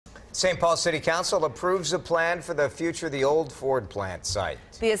St. Paul City Council approves a plan for the future of the old Ford plant site.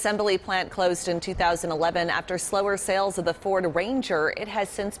 The assembly plant closed in 2011 after slower sales of the Ford Ranger. It has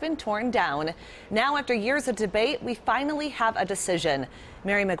since been torn down. Now, after years of debate, we finally have a decision.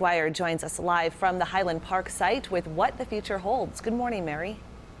 Mary McGuire joins us live from the Highland Park site with what the future holds. Good morning, Mary.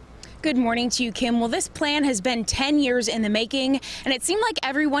 Good morning to you, Kim. Well, this plan has been 10 years in the making, and it seemed like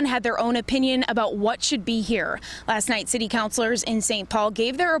everyone had their own opinion about what should be here. Last night, city councilors in St. Paul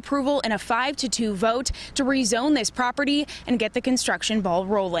gave their approval in a 5-2 vote to rezone this property and get the construction ball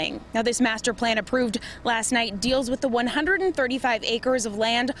rolling. Now, this master plan approved last night deals with the 135 acres of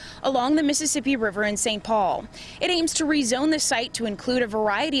land along the Mississippi River in St. Paul. It aims to rezone the site to include a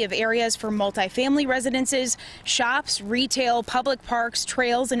variety of areas for multifamily residences, shops, retail, public parks,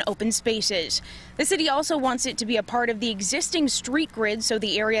 trails, and open spaces. The city also wants it to be a part of the existing street grid so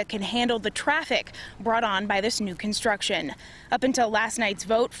the area can handle the traffic brought on by this new construction. Up until last night's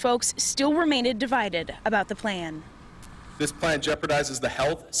vote, folks still remained divided about the plan. This plan jeopardizes the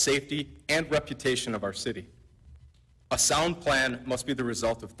health, safety, and reputation of our city. A sound plan must be the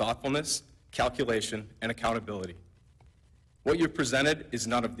result of thoughtfulness, calculation, and accountability. What you've presented is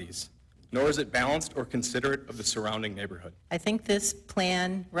none of these, nor is it balanced or considerate of the surrounding neighborhood. I think this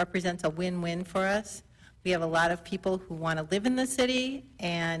plan represents a win-win for us. We have a lot of people who want to live in the city,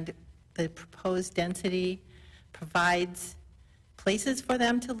 and the proposed density provides places for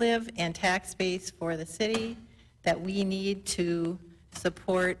them to live and tax base for the city that we need to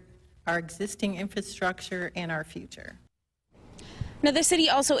support our existing infrastructure and our future. Now, the city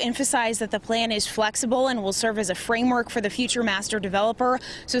also emphasized that the plan is flexible and will serve as a framework for the future master developer,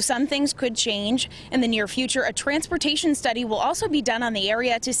 so some things could change. In the near future, a transportation study will also be done on the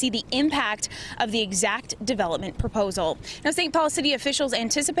area to see the impact of the exact development proposal. Now, St. Paul city officials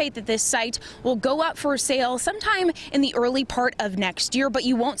anticipate that this site will go up for sale sometime in the early part of next year, but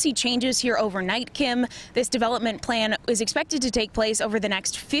you won't see changes here overnight, Kim. This development plan is expected to take place over the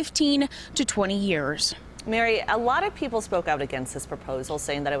next 15 to 20 years. Mary, a lot of people spoke out against this proposal,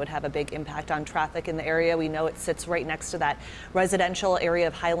 saying that it would have a big impact on traffic in the area. We know it sits right next to that residential area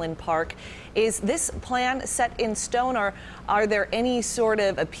of Highland Park. Is this plan set in stone, or are there any sort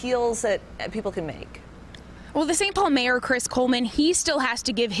of appeals that people can make? Well, the St. Paul mayor, Chris Coleman, he still has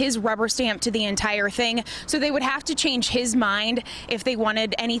to give his rubber stamp to the entire thing, so they would have to change his mind if they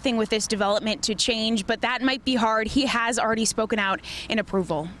wanted anything with this development to change, but that might be hard. He has already spoken out in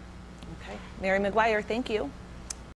approval. Okay. Mary McGuire, thank you.